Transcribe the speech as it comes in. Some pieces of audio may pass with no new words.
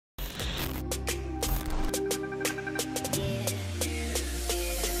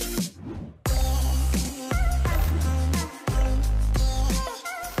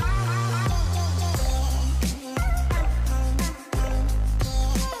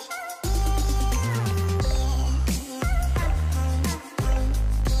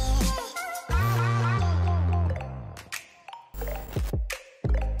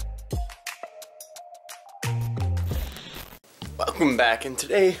Welcome back, and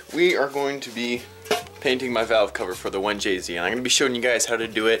today we are going to be painting my valve cover for the 1JZ, and I'm going to be showing you guys how to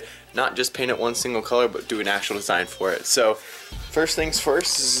do it, not just paint it one single color, but do an actual design for it. So first things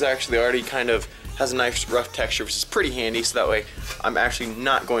first, this is actually already kind of has a nice rough texture, which is pretty handy, so that way I'm actually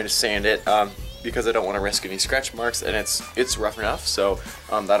not going to sand it because I don't want to risk any scratch marks, and it's rough enough, so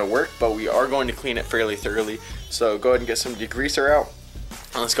that'll work, but we are going to clean it fairly thoroughly. So go ahead and get some degreaser out,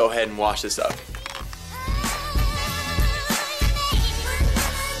 and let's go ahead and wash this up.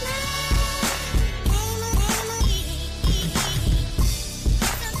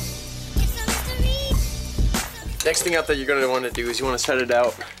 Next thing out that you're going to want to do is you want to set it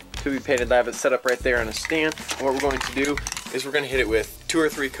out to be painted. I have it set up right there on a stand. And what we're going to do is we're going to hit it with 2 or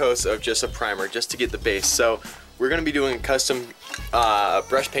 3 coats of just a primer just to get the base. So we're going to be doing a custom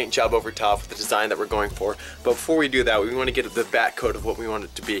brush paint job over top with the design that we're going for. But before we do that, we want to get the back coat of what we want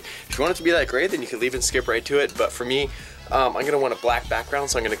it to be. If you want it to be that gray, then you can leave and skip right to it. But for me, I'm going to want a black background,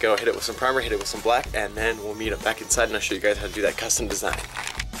 so I'm going to go hit it with some primer, hit it with some black, and then we'll meet up back inside and I'll show you guys how to do that custom design.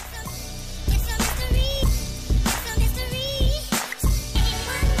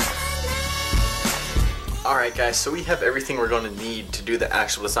 Alright guys, so we have everything we're going to need to do the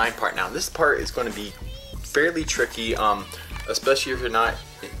actual design part. Now this part is going to be fairly tricky, especially if you're not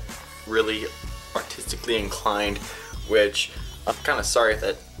really artistically inclined, which I'm kind of sorry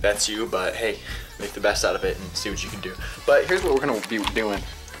that that's you, but hey, make the best out of it and see what you can do. But here's what we're going to be doing.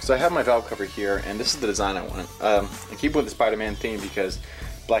 So I have my valve cover here, and this is the design I want. I keep with the Spider-Man theme because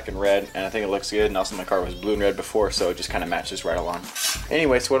black and red, and I think it looks good, and also my car was blue and red before, so it just kind of matches right along.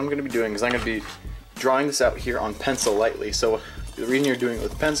 Anyway, so what I'm going to be doing is I'm going to be drawing this out here on pencil lightly. So the reason you're doing it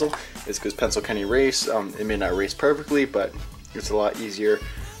with pencil is because pencil can erase. It may not erase perfectly, but it's a lot easier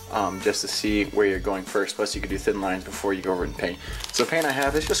just to see where you're going first. Plus you can do thin lines before you go over and paint. So paint I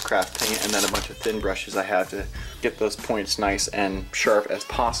have is just craft paint, and then a bunch of thin brushes I have to get those points nice and sharp as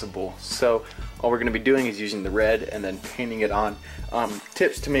possible. So all we're going to be doing is using the red and then painting it on.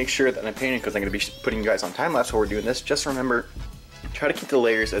 Tips to make sure that I'm painting, because I'm going to be putting you guys on time lapse while we're doing this. Just remember, try to keep the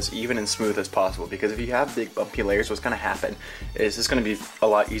layers as even and smooth as possible, because if you have big bumpy layers, what's going to happen is it's going to be a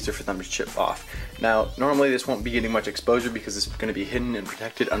lot easier for them to chip off. Now normally this won't be getting much exposure because it's going to be hidden and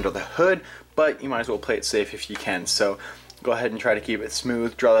protected under the hood, but you might as well play it safe if you can. So go ahead and try to keep it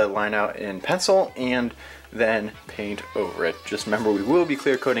smooth, draw that line out in pencil, and then paint over it. Just remember, we will be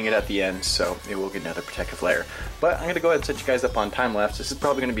clear coating it at the end, so it will get another protective layer. But I'm going to go ahead and set you guys up on time lapse. This is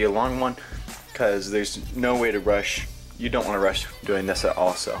probably going to be a long one because there's no way to rush. You don't want to rush doing this at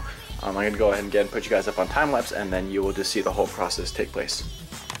all, so I'm going to go ahead and again put you guys up on time lapse, and then you will just see the whole process take place.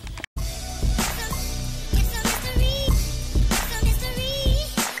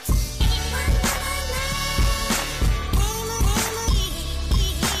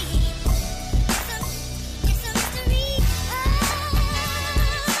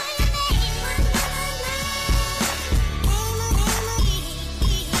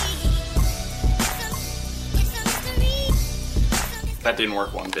 That didn't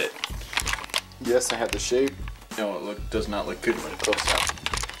work one bit. Yes, I had the shape. No, it does not look good when it's close up.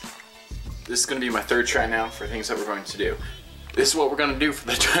 This is going to be my 3rd try now for things that we're going to do. This is what we're going to do for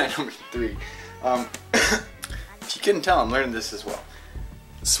the try number 3. If you couldn't tell, I'm learning this as well.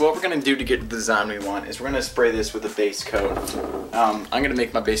 So what we're going to do to get the design we want is we're going to spray this with a base coat. I'm going to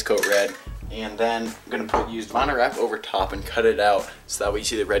make my base coat red, and then I'm going to use vinyl wrap over top and cut it out so that way you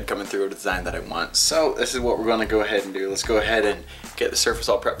see the red coming through the design that I want. So this is what we're going to go ahead and do. Let's go ahead and get the surface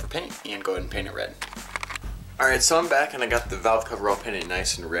all prepped for paint and go ahead and paint it red. Alright, so I'm back and I got the valve cover all painted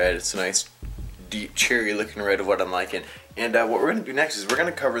nice and red. It's a nice deep cherry looking red of what I'm liking. And what we're going to do next is we're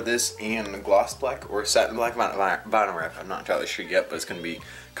going to cover this in gloss black or satin black vinyl wrap. I'm not entirely sure yet, but it's going to be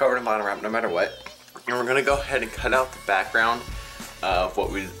covered in vinyl wrap no matter what. And we're going to go ahead and cut out the background of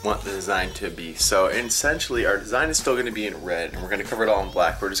what we want the design to be. So essentially our design is still going to be in red, and we're going to cover it all in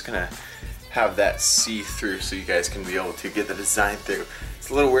black. We're just going to have that see through so you guys can be able to get the design through. It's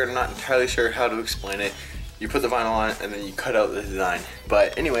a little weird, I'm not entirely sure how to explain it. You put the vinyl on and then you cut out the design.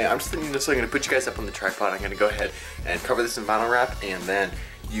 But anyway, I'm just going to put you guys up on the tripod. I'm going to go ahead and cover this in vinyl wrap, and then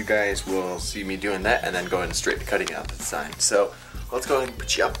you guys will see me doing that and then go in straight to cutting out the design. So let's go ahead and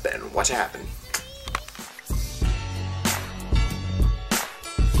put you up and watch it happen.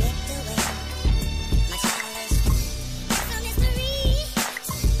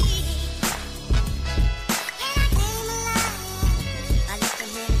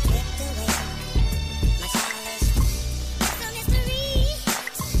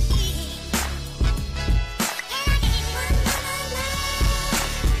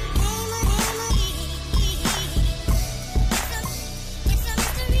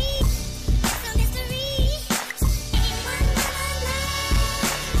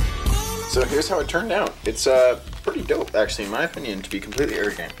 So here's how it turned out. It's pretty dope, actually, in my opinion, to be completely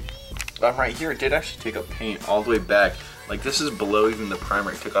arrogant. Right here, it did actually take up paint all the way back. Like, this is below even the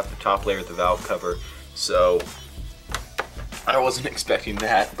primer. It took off the top layer of the valve cover. So I wasn't expecting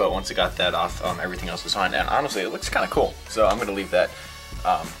that, but once I got that off, everything else was fine. And honestly, it looks kind of cool. So I'm gonna leave that.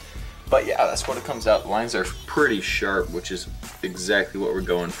 But yeah, that's what it comes out. The lines are pretty sharp, which is exactly what we're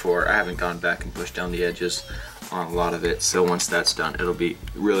going for. I haven't gone back and pushed down the edges on a lot of it, so once that's done, it'll be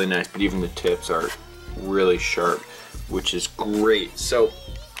really nice. But even the tips are really sharp, which is great. So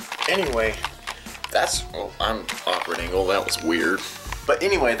anyway, that's, oh, I'm operating. Oh, that was weird. But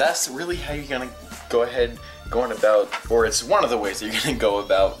anyway, that's really how you're gonna go ahead going about, or it's one of the ways that you're gonna go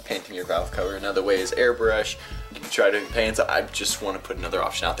about painting your valve cover. Another way is airbrush. You can try doing paints. I just want to put another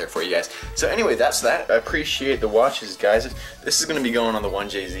option out there for you guys. So anyway, that's that. I appreciate the watches, guys. This is gonna be going on the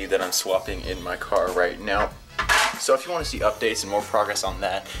 1JZ that I'm swapping in my car right now. So if you want to see updates and more progress on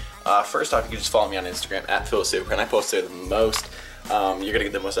that, first off, you can just follow me on Instagram at @PhilSuper, and I post there the most. You're going to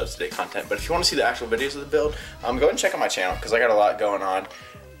get the most up-to-date content. But if you want to see the actual videos of the build, go ahead and check out my channel, because I got a lot going on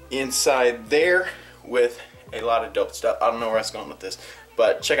inside there with a lot of dope stuff. I don't know where I was going with this,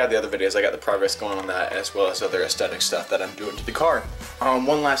 but check out the other videos. I got the progress going on that, as well as other aesthetic stuff that I'm doing to the car.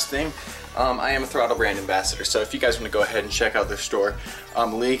 One last thing. I am a THROTL brand ambassador, so if you guys want to go ahead and check out their store,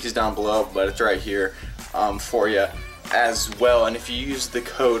 link is down below, but it's right here for you as well. And if you use the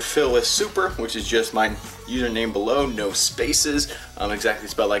code PhilSuper, which is just my username below, no spaces, exactly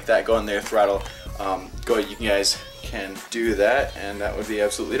spelled like that, go in there, THROTL, you guys can do that, and that would be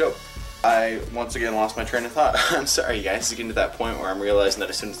absolutely dope. I once again lost my train of thought. I'm sorry, you guys. It's getting to that point where I'm realizing that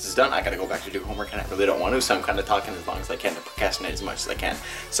as soon as it's done, I gotta go back to do homework, and I really don't want to, so I'm kind of talking as long as I can to procrastinate as much as I can.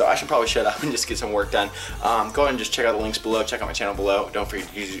 So I should probably shut up and just get some work done. Go ahead and just check out the links below, check out my channel below. Don't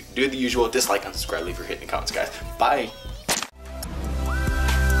forget to do the usual, dislike, unsubscribe, leave your hit in the comments, guys. Bye!